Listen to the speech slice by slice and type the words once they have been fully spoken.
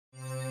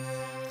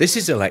This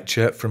is a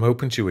lecture from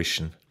Open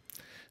Tuition.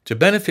 To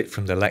benefit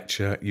from the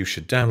lecture, you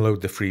should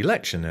download the free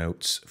lecture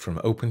notes from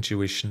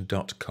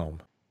opentuition.com.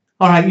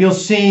 All right, you'll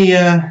see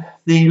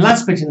the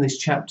last bit in this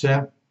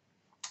chapter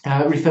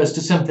refers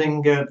to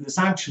something that's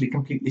actually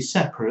completely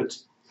separate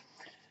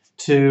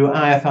to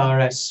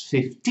IFRS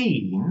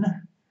 15,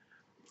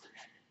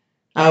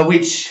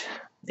 which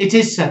it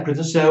is separate,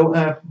 and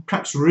so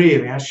perhaps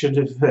really I should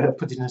have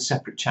put it in a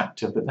separate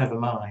chapter, but never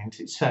mind,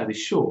 it's fairly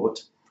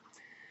short.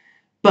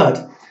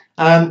 But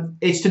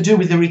it's to do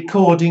with the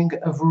recording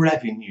of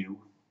revenue.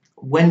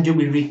 When do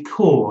we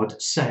record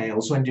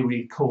sales? When do we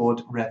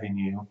record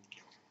revenue?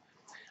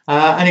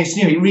 And it's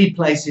new, it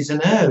replaces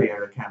an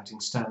earlier accounting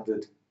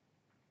standard,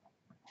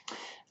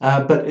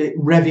 but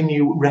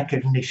revenue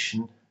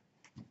recognition.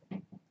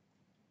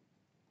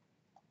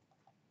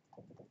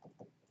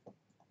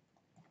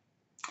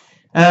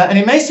 And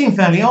it may seem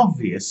fairly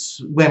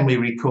obvious when we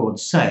record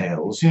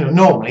sales.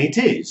 Normally it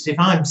is. If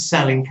I'm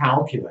selling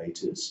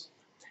calculators,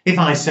 if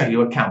I sell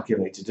you a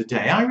calculator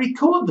today, I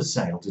record the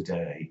sale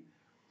today.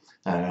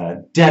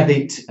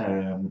 Debit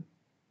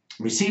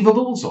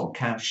receivables or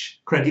cash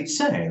credit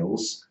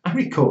sales, I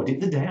record it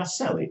the day I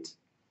sell it.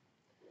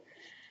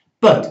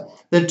 But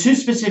there are two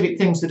specific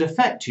things that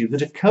affect you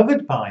that are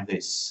covered by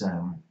this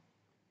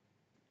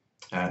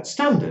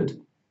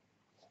standard.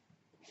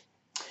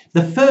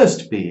 The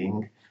first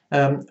being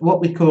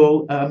what we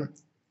call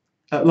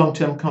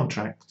long-term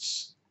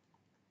contracts.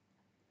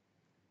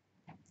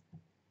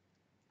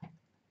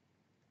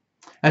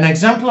 An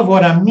example of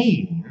what I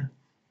mean,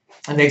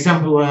 and the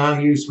example that I'll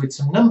use with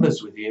some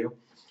numbers with you,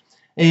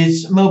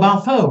 is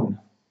mobile phone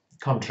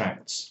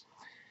contracts.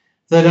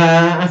 That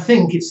I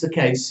think it's the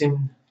case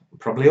in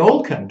probably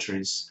all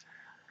countries,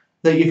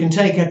 that you can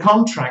take a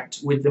contract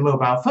with the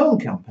mobile phone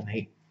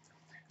company,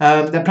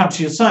 that perhaps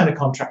you'll sign a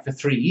contract for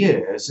 3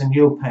 years and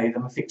you'll pay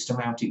them a fixed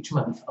amount each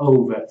month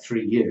over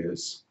 3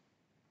 years.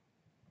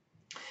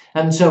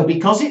 And so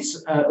because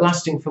it's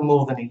lasting for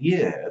more than a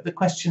year, the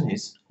question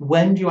is,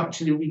 when do you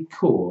actually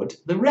record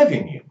the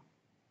revenue?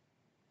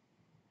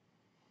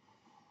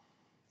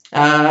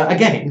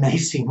 Again, it may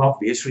seem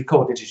obvious,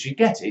 record it as you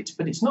get it,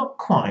 but it's not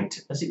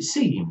quite as it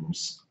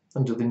seems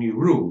under the new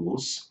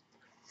rules.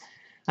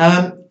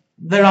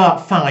 There are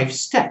 5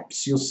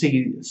 steps. You'll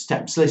see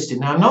steps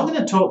listed. Now, I'm not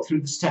going to talk through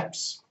the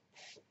steps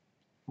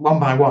one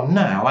by one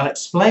now. I'll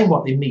explain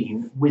what they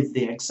mean with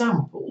the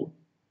example.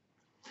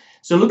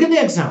 So look at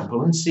the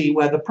example and see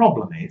where the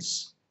problem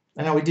is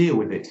and how we deal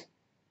with it.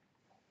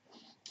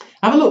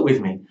 Have a look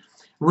with me.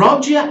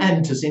 Roger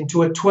enters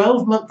into a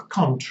 12-month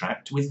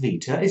contract with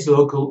Vita, his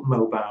local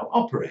mobile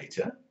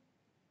operator.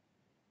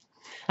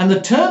 And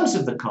the terms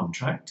of the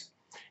contract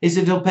is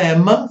that he'll pay a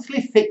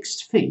monthly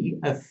fixed fee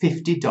of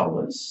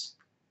 $50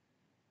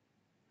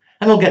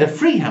 and he'll get a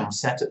free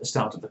handset at the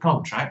start of the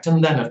contract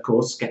and then, of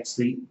course, gets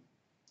the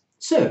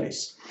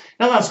service.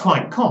 Now, that's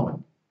quite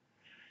common,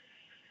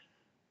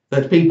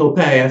 that people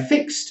pay a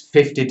fixed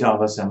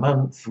 $50 a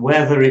month,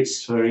 whether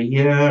it's for a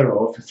year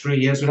or for 3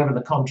 years, whatever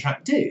the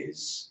contract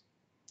is.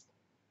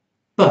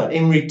 But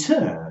in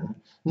return,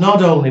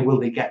 not only will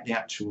they get the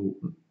actual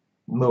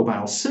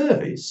mobile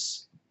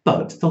service,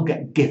 but they'll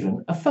get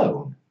given a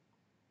phone.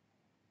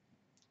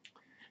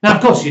 Now,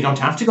 of course, you don't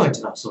have to go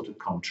into that sort of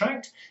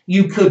contract.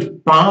 You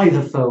could buy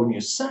the phone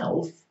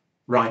yourself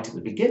right at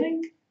the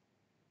beginning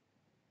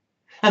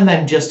and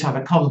then just have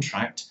a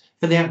contract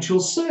for the actual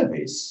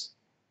service.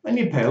 And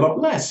you pay a lot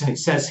less. And it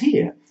says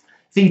here,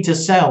 Vita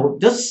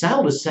does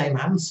sell the same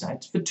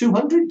handset for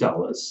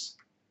 $200.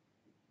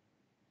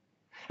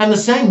 And the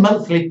same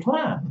monthly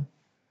plan.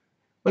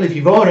 Well, if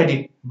you've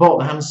already bought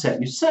the handset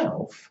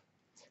yourself,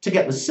 to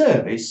get the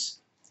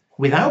service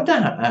without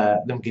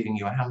them giving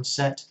you a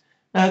handset,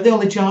 they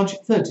only charge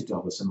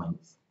 $30 a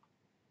month.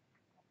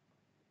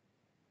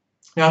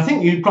 Now, I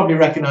think you probably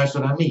recognise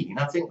what I mean.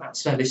 I think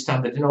that's fairly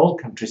standard in all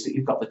countries, that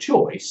you've got the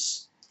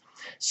choice.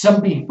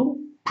 Some people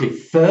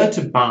prefer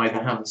to buy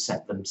the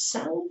handset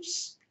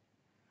themselves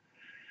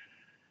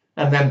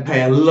and then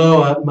pay a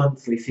lower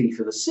monthly fee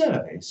for the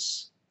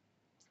service.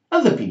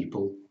 Other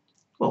people,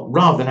 well,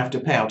 rather than have to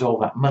pay out all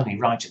that money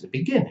right at the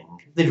beginning,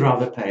 they'd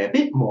rather pay a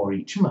bit more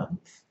each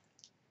month.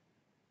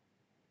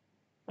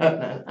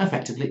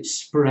 Effectively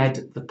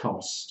spread the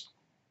cost.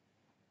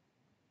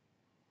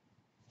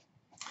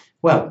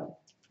 Well,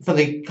 for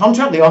the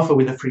contract they offer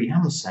with a free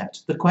handset,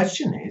 the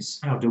question is,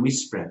 how do we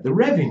spread the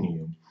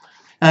revenue?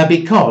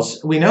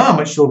 Because we know how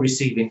much they'll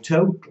receive in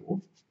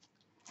total.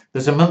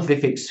 There's a monthly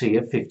fixed fee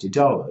of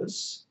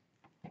 $50.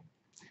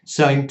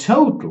 So in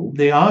total,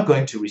 they are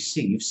going to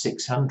receive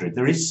 $600.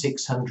 There is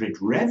 $600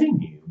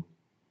 revenue.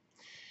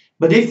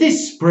 But if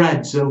this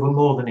spreads over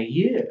more than a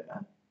year,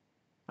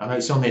 I know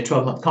it's only a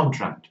 12-month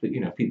contract, but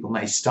people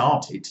may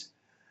start it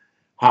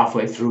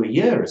halfway through a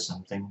year or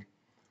something.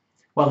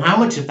 Well, how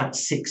much of that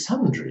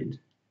 $600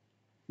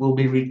 will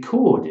be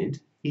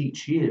recorded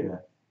each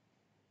year?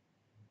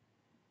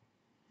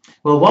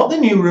 Well, what the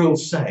new rule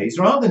says,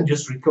 rather than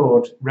just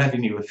record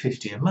revenue of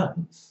 $50 a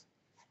month,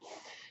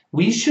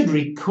 we should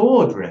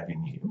record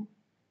revenue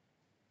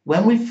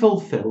when we've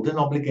fulfilled an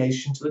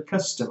obligation to the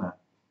customer.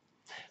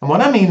 And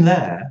what I mean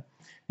there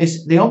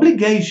is the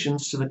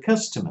obligations to the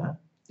customer,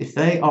 if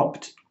they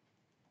opt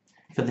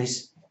for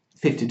this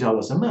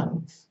 $50 a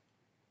month,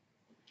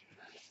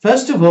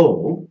 first of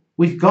all,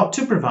 we've got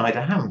to provide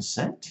a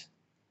handset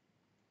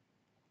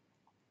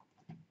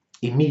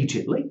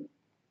immediately.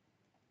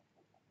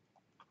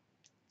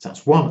 So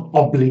that's one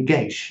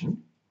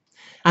obligation.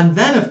 And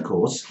then, of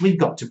course, we've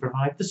got to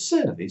provide the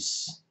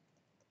service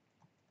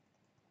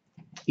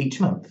each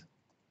month.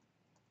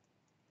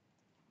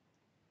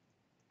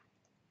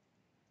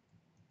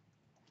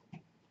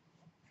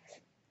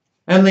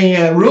 And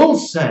the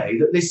rules say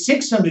that this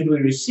 600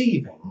 we're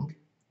receiving,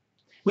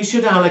 we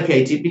should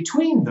allocate it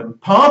between them.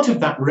 Part of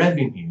that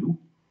revenue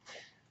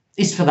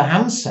is for the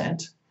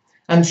handset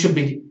and should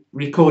be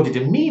recorded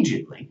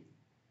immediately.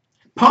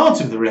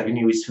 Part of the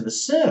revenue is for the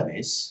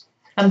service,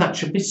 and that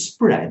should be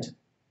spread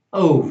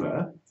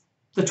over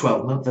the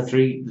 12 months, the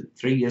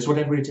three years,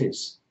 whatever it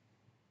is.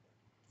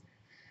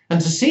 And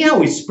to see how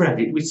we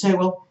spread it, we say,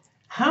 well,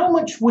 how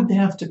much would they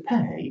have to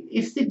pay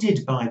if they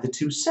did buy the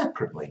two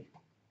separately?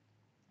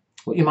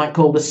 What you might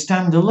call the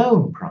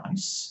standalone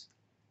price.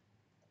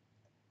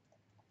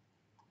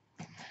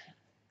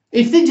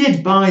 If they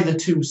did buy the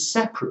two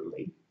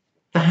separately,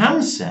 the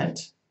handset,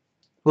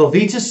 well,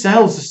 Vita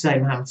sells the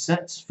same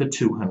handsets for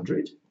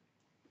 200.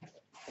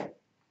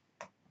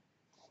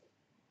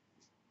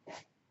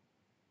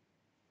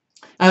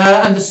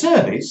 And the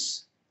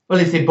service, well,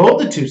 if they bought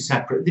the two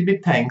separate, they'd be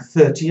paying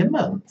 30 a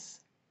month,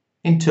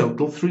 in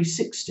total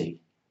 360.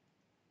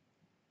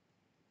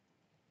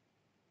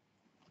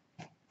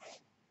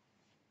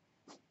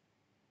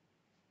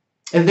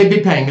 And they'd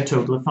be paying a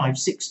total of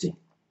 560.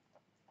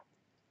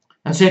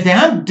 And so if they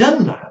had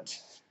done that,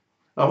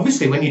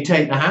 obviously when you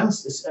take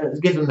the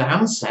give them the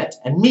handset,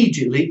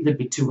 immediately there'd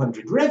be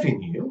 200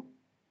 revenue.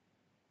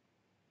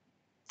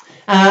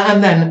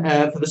 And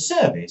then for the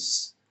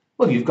service,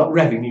 well, you've got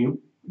revenue,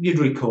 you'd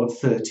record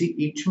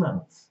 30 each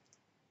month.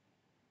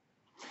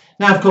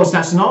 Now, of course,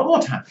 that's not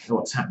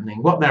what's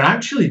happening. What they're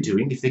actually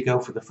doing, if they go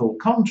for the full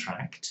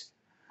contract,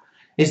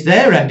 is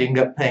they're ending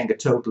up paying a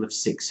total of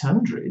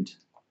 600.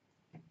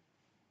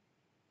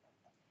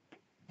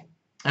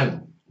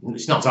 And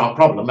it's not our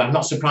problem. I'm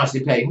not surprised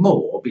they're paying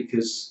more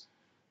because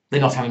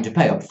they're not having to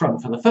pay up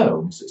front for the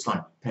phone, so it's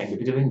like paying a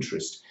bit of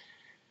interest.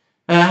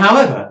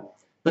 However,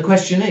 the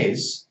question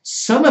is,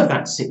 some of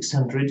that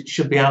 600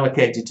 should be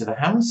allocated to the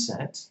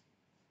handset,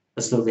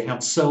 as though they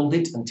had sold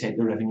it and take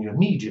the revenue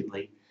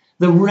immediately.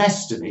 The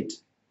rest of it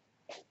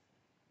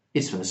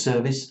is for the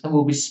service and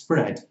will be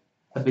spread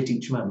a bit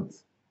each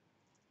month.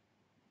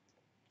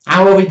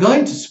 How are we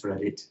going to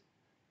spread it?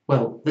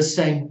 Well, the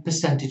same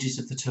percentages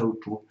of the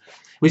total.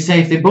 We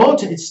say if they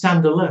bought it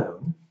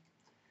standalone,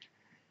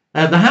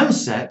 the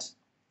handset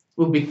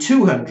will be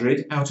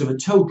 200 out of a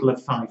total of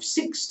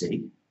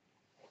 560.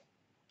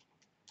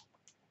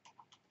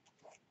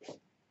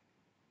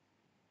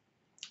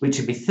 Which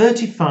would be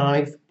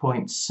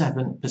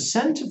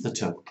 35.7% of the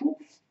total.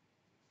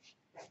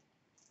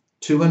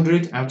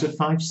 200 out of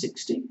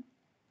 560.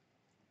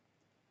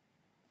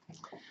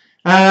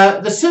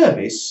 The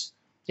service,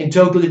 in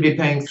total, you'd be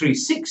paying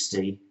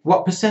 360.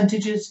 What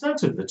percentage is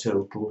that of the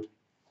total?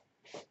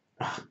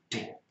 Oh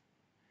dear.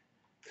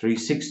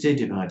 360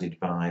 divided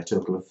by a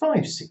total of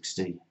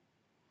 560.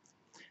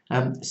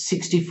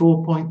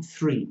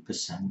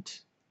 64.3%.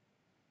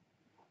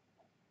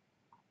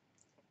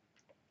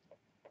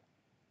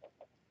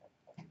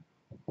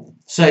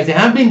 So if they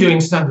had been doing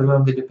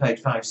standalone, they'd be paid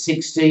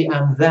 560,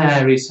 and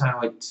there is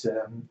how it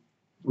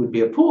would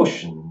be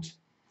apportioned.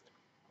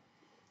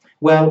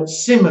 Well,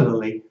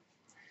 similarly,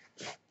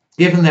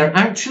 given they're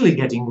actually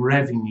getting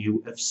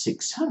revenue of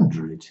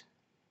 600,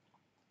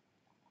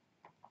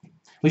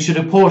 we should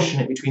apportion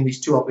it between these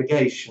two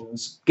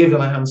obligations, give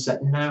them a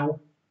handset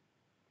now,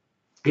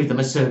 give them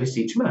a service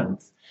each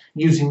month,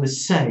 using the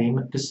same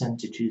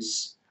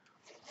percentages.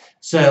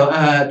 So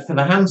for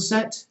the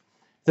handset,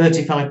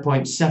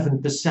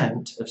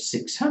 35.7% of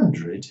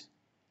 600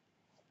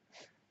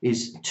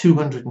 is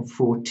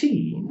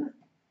 214.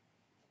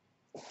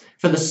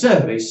 For the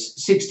service,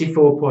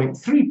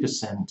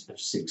 64.3% of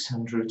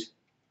 600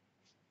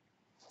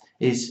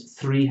 is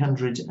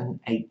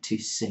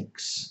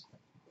 386.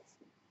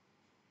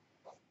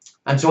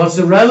 And so what's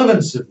the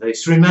relevance of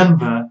this?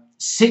 Remember,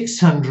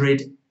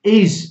 600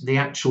 is the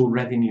actual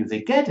revenue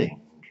they're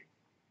getting.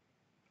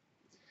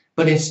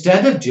 But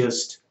instead of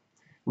just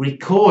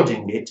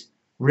recording it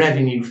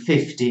revenue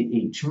 50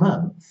 each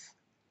month,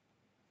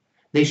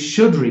 they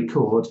should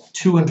record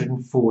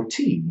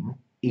 214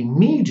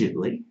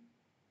 immediately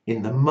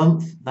in the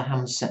month the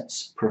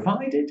handset's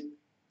provided.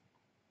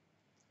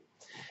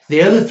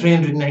 The other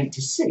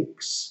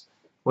 386,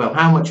 well,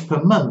 how much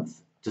per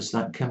month does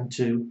that come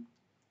to?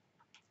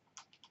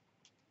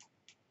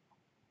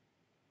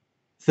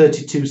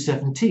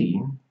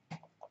 32.17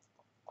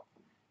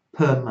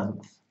 per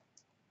month.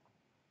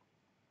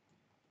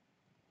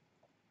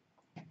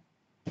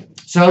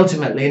 So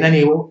ultimately, in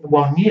any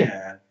one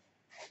year,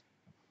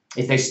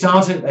 If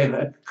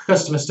a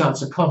customer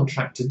starts a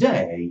contract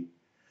today,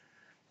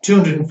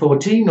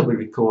 214 will be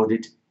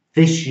recorded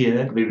this year,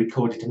 it'll be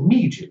recorded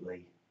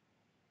immediately.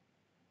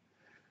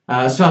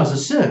 As far as the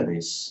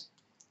service,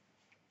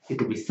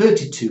 it'll be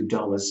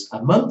 $32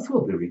 a month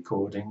we'll be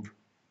recording.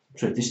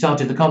 So if they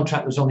started the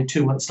contract, there's only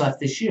 2 months left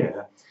this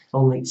year,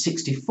 only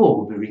 64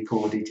 will be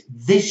recorded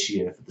this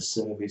year for the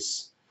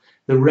service.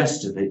 The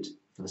rest of it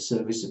for the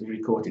service will be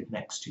recorded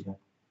next year.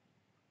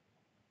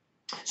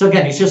 So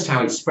again, it's just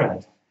how it's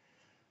spread.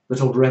 The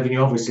total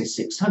revenue obviously is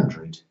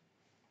 600.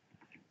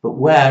 But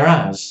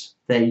whereas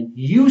they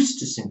used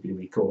to simply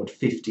record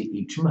 50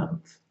 each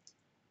month,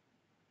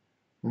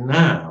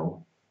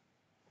 now,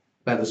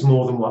 where there's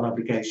more than one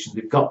obligation,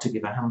 they've got to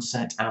give a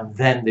handset and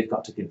then they've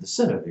got to give the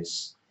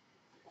service.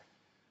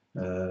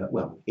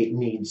 Well, it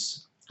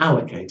needs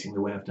allocating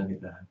the way I've done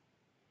it there.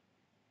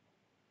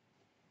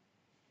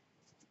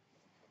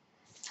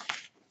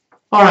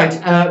 All right,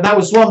 that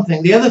was one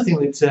thing. The other thing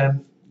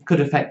that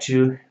could affect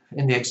you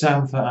in the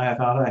exam for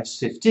IFRS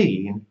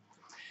 15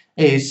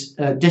 is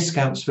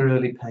discounts for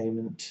early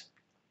payment.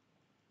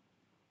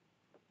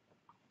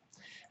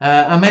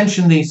 I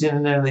mentioned these in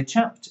an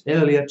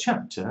earlier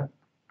chapter.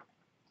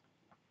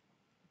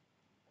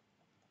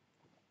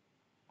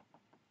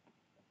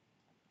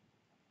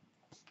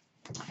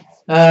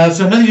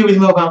 So nothing to do with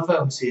mobile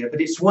phones here,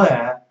 but it's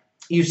where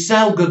you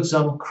sell goods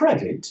on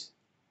credit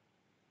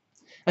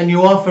and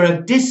you offer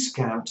a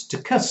discount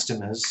to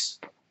customers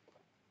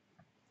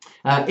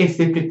if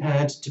they're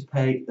prepared to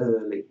pay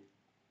early.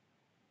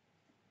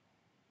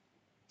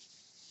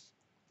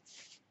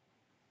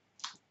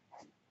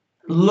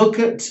 Look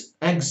at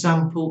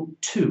example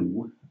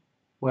 2,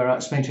 where I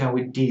explained how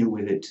we deal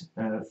with it.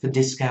 For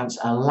discounts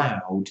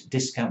allowed,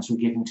 discounts were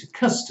given to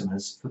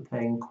customers for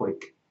paying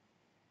quick.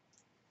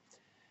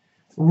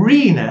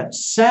 Rena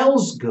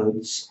sells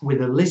goods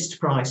with a list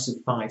price of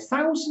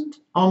 $5,000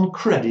 on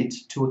credit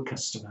to a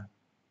customer.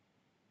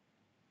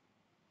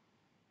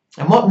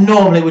 And what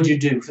normally would you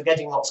do,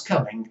 forgetting what's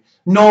coming?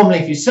 Normally,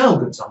 if you sell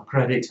goods on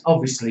credit,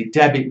 obviously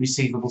debit,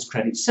 receivables,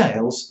 credit,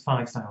 sales,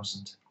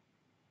 $5,000.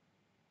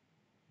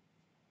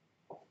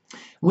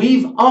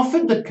 We've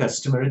offered the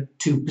customer a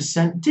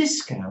 2%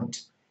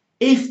 discount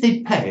if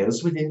they pay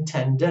us within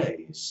 10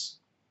 days.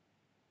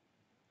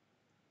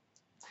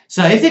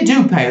 So if they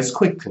do pay us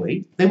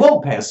quickly, they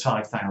won't pay us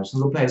 $5,000,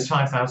 they'll pay us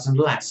 $5,000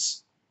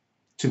 less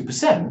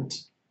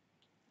 2%.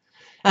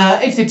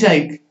 If they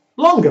take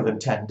longer than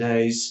 10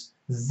 days,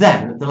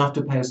 then they'll have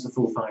to pay us the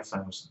full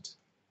 $5,000.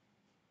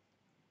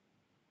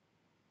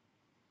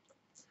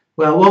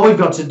 Well, what we've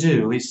got to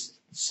do is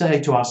say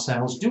to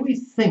ourselves, do we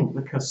think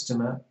the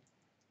customer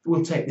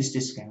will take this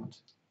discount?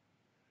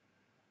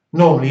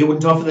 Normally you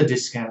wouldn't offer the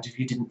discount if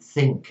you didn't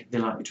think they're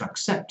likely to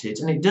accept it,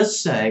 and it does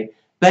say,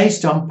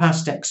 based on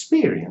past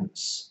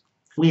experience,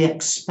 we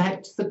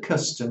expect the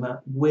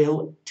customer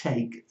will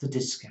take the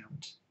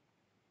discount.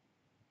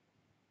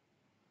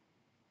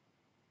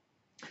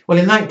 Well,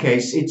 in that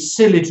case, it's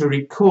silly to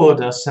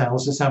record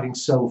ourselves as having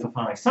sold for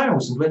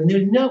 $5,000 when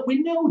we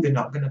know they're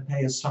not going to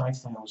pay us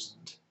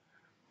 $5,000.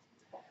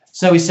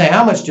 So we say,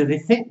 how much do we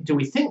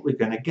think we're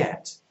going to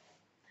get?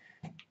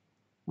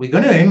 We're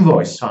going to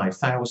invoice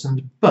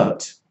 $5,000,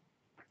 but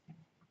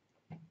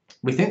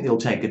we think they'll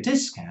take a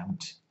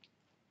discount.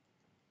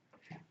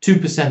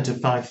 2%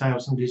 of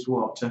 5,000 is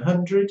what?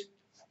 100?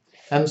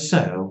 And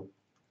so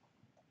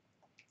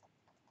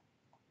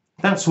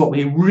that's what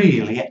we're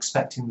really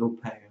expecting they'll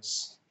pay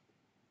us.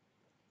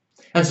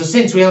 And so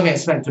since we only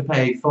expect to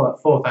pay for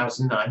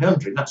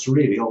 4,900, that's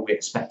really all we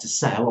expect to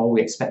sell, all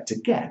we expect to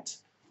get.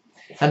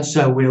 And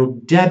so we'll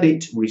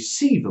debit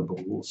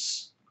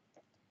receivables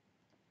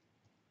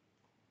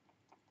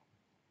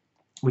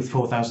with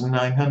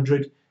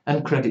 4,900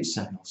 and credit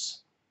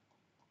sales.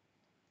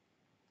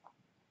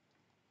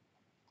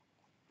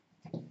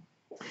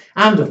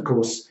 And of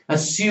course,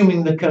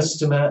 assuming the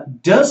customer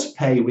does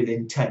pay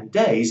within 10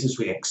 days, as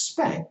we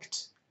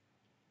expect,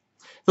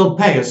 they'll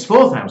pay us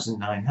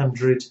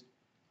 4,900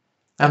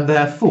 and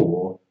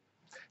therefore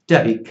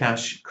debit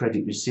cash,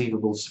 credit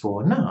receivables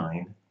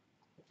 49,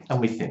 and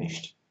we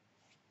finished.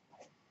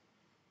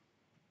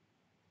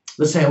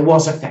 The sale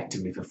was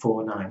effectively for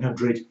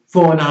 4,900.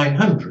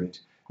 4,900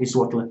 is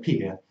what will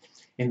appear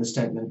in the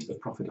statement of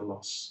profit or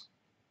loss.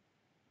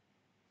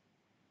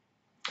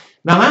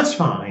 Now that's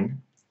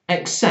fine,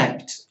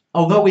 except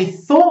although we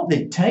thought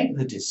they'd take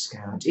the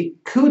discount,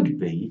 it could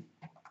be,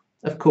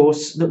 of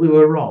course, that we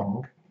were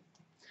wrong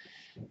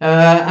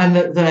and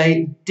that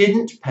they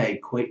didn't pay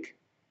quick.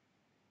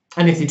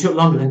 And if they took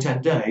longer than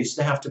 10 days,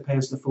 they have to pay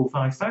us the full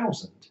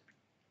 5,000.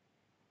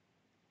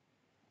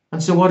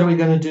 And so what are we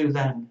going to do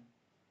then?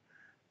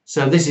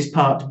 So this is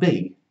part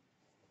B.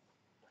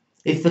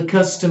 If the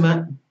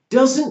customer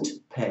doesn't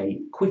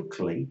pay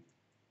quickly,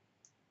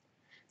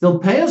 they'll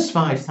pay us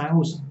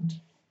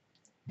 5,000,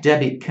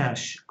 debit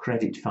cash,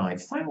 credit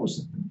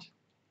 5,000.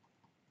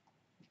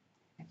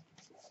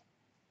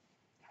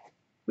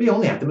 We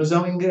only had them as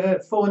owing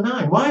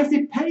 4,900. Why have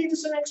they paid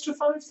us an extra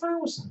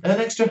 5,000,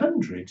 an extra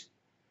 100?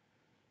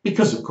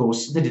 because of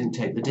course they didn't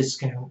take the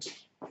discount.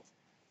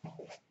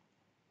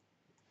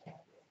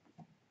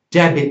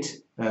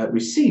 Debit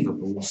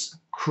receivables,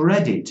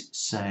 credit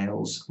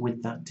sales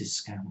with that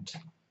discount.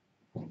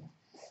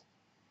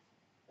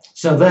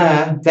 So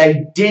there,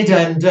 they did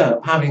end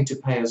up having to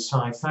pay us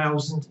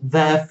 5,000,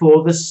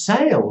 therefore the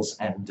sales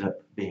end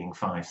up being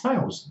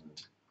 5,000.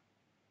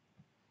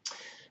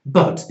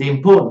 But the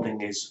important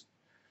thing is,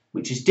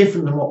 which is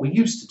different than what we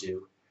used to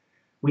do,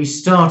 we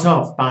start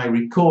off by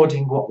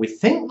recording what we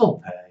think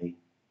they'll pay,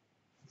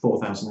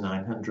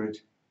 4,900.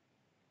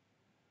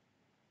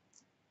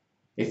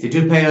 If they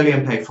do pay early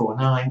and pay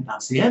 4,900,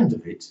 that's the end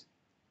of it.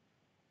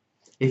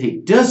 If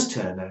it does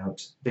turn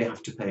out they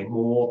have to pay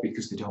more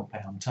because they don't pay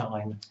on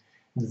time,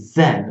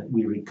 then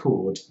we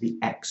record the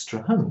extra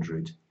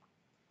 100.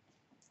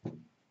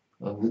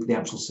 And the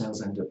actual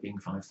sales end up being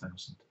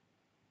 5,000.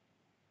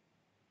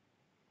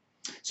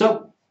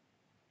 So,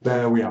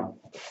 there we are.